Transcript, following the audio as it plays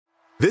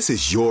This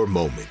is your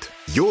moment,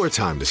 your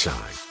time to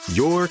shine,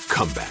 your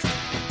comeback.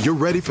 You're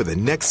ready for the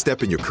next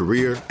step in your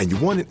career, and you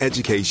want an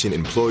education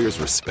employers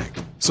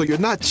respect. So you're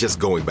not just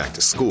going back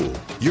to school,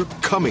 you're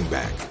coming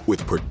back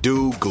with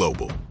Purdue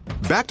Global.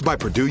 Backed by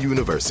Purdue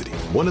University,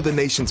 one of the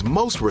nation's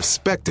most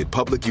respected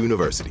public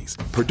universities,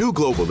 Purdue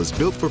Global is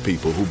built for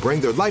people who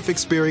bring their life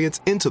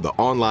experience into the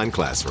online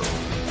classroom.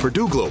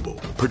 Purdue Global,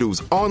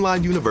 Purdue's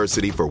online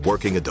university for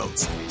working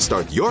adults.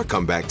 Start your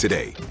comeback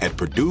today at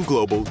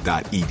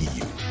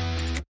purdueglobal.edu.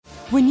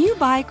 When you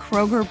buy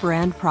Kroger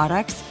brand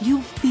products,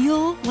 you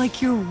feel like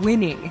you're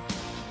winning.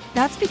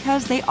 That's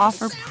because they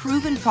offer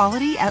proven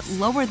quality at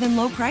lower than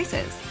low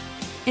prices.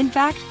 In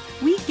fact,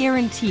 we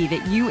guarantee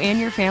that you and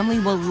your family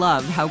will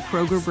love how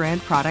Kroger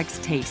brand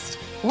products taste,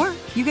 or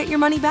you get your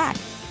money back.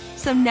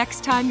 So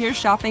next time you're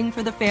shopping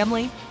for the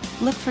family,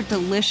 look for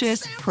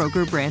delicious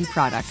Kroger brand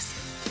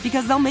products,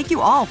 because they'll make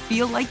you all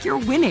feel like you're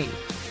winning.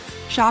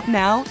 Shop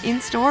now,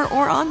 in-store,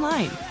 or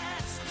online.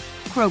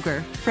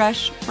 Kroger,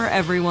 fresh for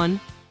everyone.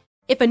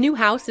 If a new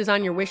house is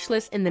on your wish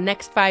list in the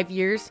next 5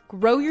 years,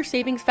 grow your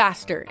savings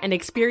faster and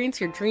experience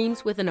your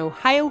dreams with an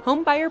Ohio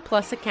Homebuyer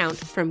Plus account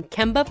from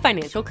Kemba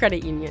Financial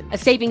Credit Union. A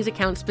savings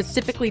account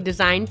specifically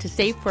designed to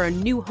save for a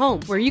new home,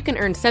 where you can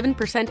earn 7%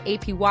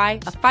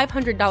 APY,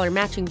 a $500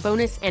 matching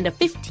bonus, and a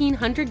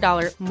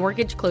 $1,500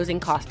 mortgage closing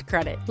cost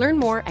credit. Learn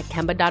more at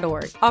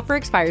Kemba.org. Offer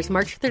expires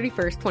March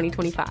 31st,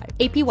 2025.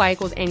 APY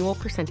equals annual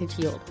percentage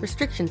yield.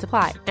 Restrictions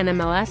apply.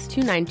 NMLS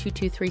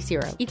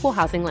 292230. Equal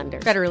housing lender.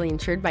 Federally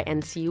insured by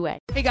NCUA.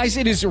 Hey guys,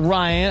 it is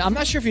Ryan. I'm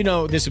not sure if you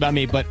know this about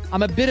me, but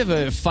I'm a bit of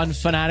a fun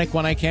fanatic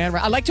when I can.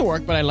 I like to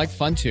work, but I like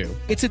fun too.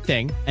 It's a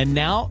thing. And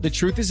now the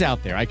truth is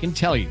out there. I can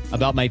tell you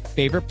about my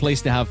favorite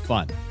place to have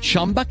fun.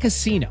 Chumba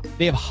Casino.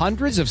 They have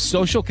hundreds of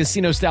social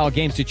casino style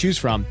games to choose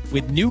from,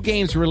 with new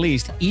games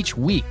released each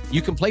week.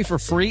 You can play for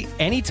free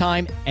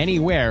anytime,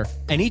 anywhere.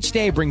 And each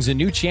day brings a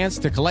new chance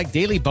to collect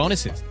daily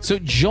bonuses. So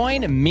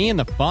join me in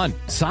the fun.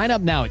 Sign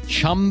up now at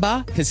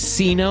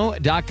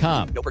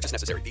ChumbaCasino.com. No purchase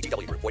necessary.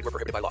 VGW. Void where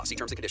prohibited by law. See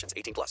terms and conditions.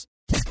 18+.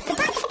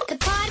 The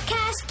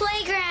Podcast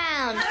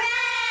Playground.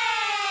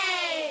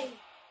 Hooray!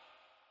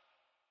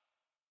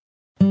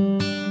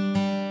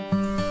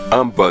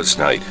 I'm Buzz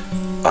Knight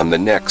on the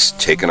next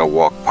Taking a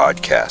Walk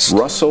podcast.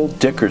 Russell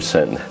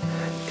Dickerson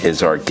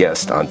is our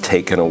guest on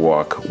Taking a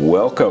Walk.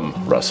 Welcome,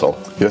 Russell.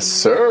 Yes,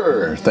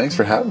 sir. Thanks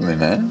for having me,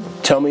 man.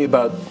 Tell me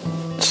about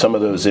some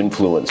of those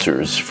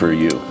influencers for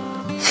you.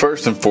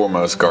 First and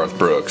foremost, Garth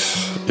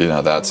Brooks. You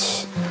know,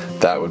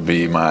 that would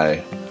be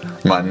my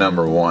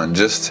number one.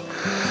 Just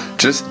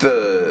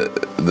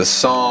the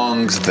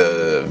songs,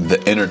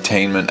 the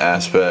entertainment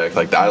aspect.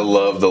 Like, I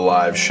love the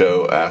live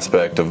show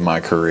aspect of my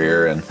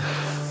career and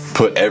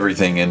put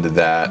everything into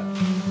that.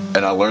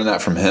 And I learned that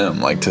from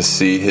him. Like, to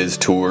see his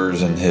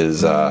tours and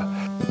his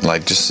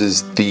just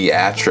his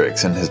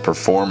theatrics and his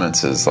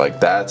performances.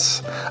 Like, I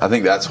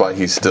think that's why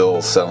he's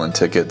still selling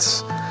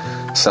tickets,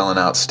 selling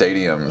out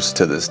stadiums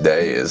to this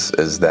day,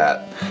 is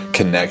that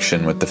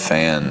connection with the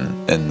fan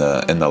in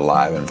the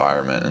live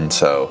environment. And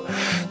so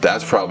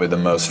that's probably the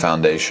most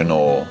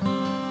foundational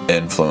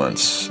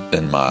influence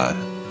in my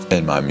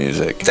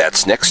music.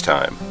 That's next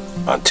time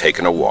on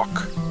Taking a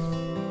Walk.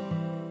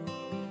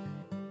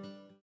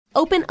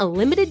 Open a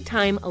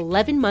limited-time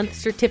 11-month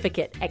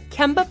certificate at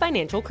Kemba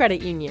Financial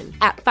Credit Union.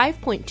 At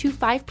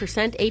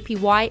 5.25%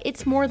 APY,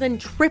 it's more than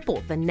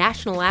triple the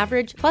national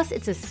average, plus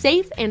it's a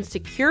safe and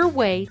secure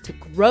way to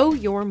grow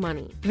your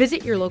money.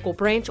 Visit your local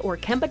branch or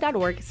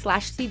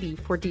kemba.org/CD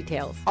for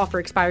details. Offer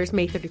expires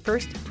May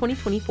 31st,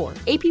 2024.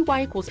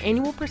 APY equals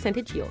annual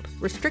percentage yield.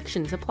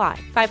 Restrictions apply.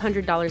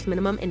 $500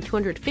 minimum and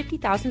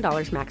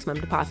 $250,000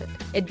 maximum deposit.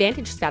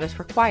 Advantage status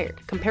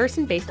required.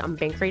 Comparison based on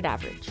bank rate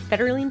average.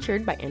 Federally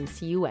insured by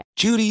NCUA.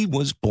 Judy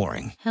was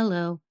boring.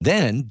 Hello.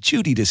 Then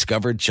Judy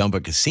discovered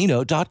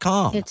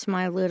ChumbaCasino.com. It's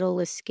my little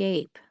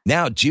escape.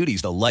 Now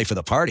Judy's the life of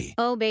the party.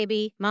 Oh,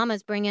 baby,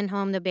 mama's bringing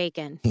home the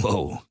bacon.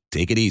 Whoa,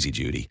 take it easy,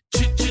 Judy.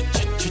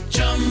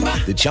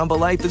 The Chumba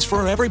life is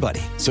for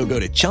everybody. So go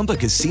to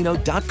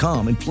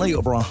ChumbaCasino.com and play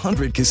over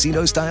 100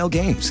 casino-style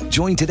games.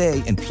 Join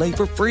today and play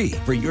for free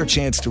for your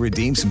chance to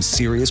redeem some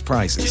serious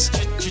prizes.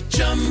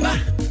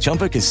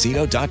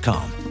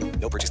 ChumbaCasino.com.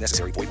 No purchase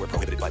necessary. Void where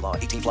prohibited by law.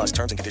 18+.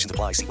 Terms and conditions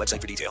apply. See website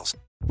for details.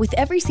 With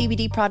every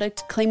CBD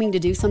product claiming to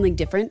do something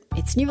different,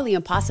 it's nearly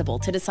impossible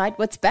to decide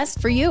what's best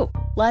for you.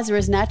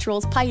 Lazarus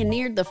Naturals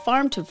pioneered the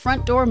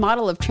farm-to-front-door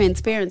model of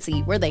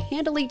transparency, where they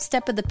handle each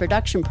step of the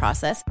production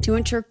process to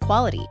ensure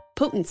quality,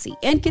 potency,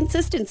 and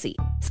consistency.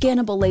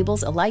 Scannable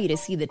labels allow you to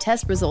see the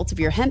test results of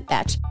your hemp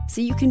batch,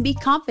 so you can be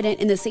confident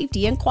in the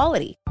safety and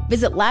quality.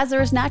 Visit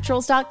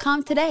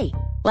LazarusNaturals.com today.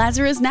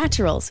 Lazarus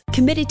Naturals,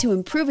 committed to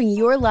improving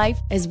your life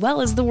as well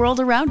as the world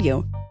around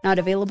you. Not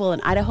available in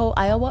Idaho,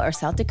 Iowa, or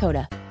South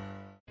Dakota.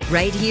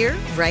 Right here,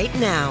 right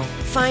now.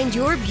 Find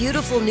your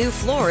beautiful new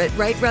floor at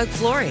Right Rug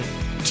Flooring.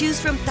 Choose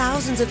from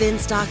thousands of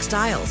in-stock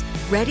styles,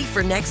 ready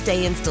for next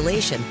day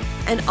installation,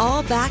 and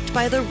all backed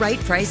by the right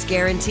price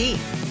guarantee.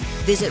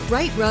 Visit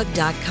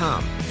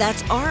rightrug.com.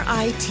 That's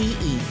RITERUG.com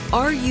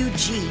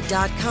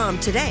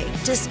today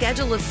to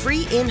schedule a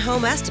free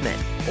in-home estimate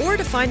or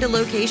to find a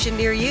location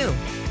near you.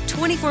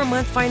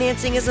 24-month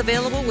financing is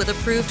available with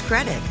approved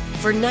credit.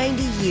 For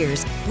 90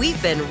 years,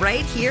 we've been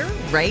right here,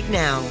 right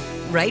now.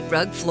 Right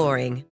Rug Flooring.